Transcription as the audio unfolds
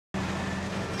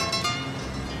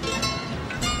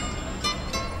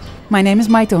My name is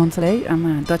Maite Huntelaar. I'm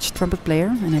a Dutch trumpet player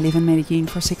and I live in Medellín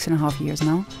for 6.5 years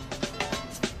now.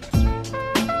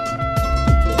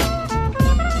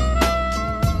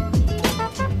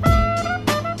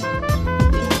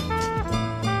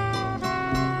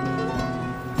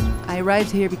 I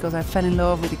arrived here because I fell in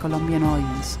love with the Colombian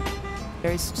audience.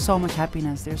 There is so much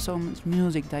happiness, there's so much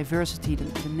music, diversity,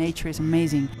 the nature is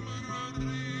amazing.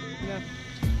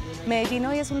 Medellín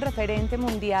hoy es un referente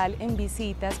mundial en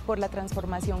visitas por la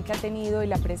transformación que ha tenido y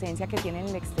la presencia que tiene en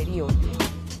el exterior.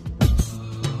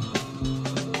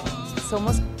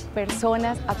 Somos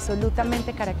personas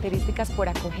absolutamente características por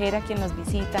acoger a quien nos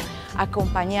visita,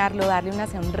 acompañarlo, darle una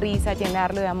sonrisa,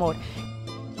 llenarlo de amor.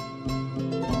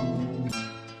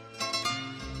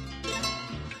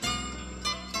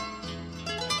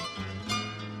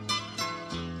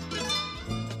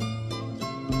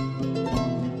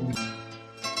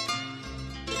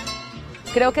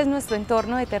 Creo que es nuestro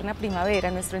entorno de eterna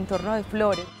primavera, nuestro entorno de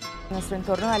flores, nuestro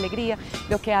entorno de alegría,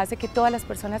 lo que hace que todas las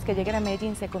personas que lleguen a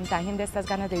Medellín se contagien de estas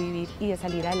ganas de vivir y de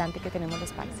salir adelante que tenemos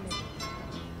los países.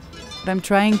 What I'm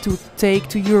trying to take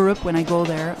to Europe when I go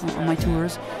there on my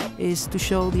tours is to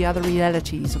show the other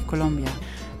realities of Colombia.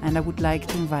 And I would like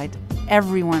to invite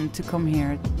everyone to come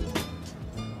here.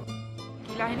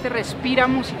 La gente respira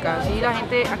música, ¿sí?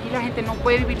 Aquí la gente no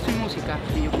puede vivir sin música.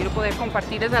 Y yo quiero poder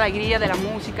compartir esa alegría de la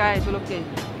música, eso es lo que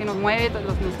nos mueve,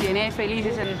 nos tiene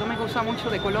felices. Eso me gusta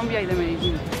mucho de Colombia y de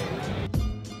Medellín.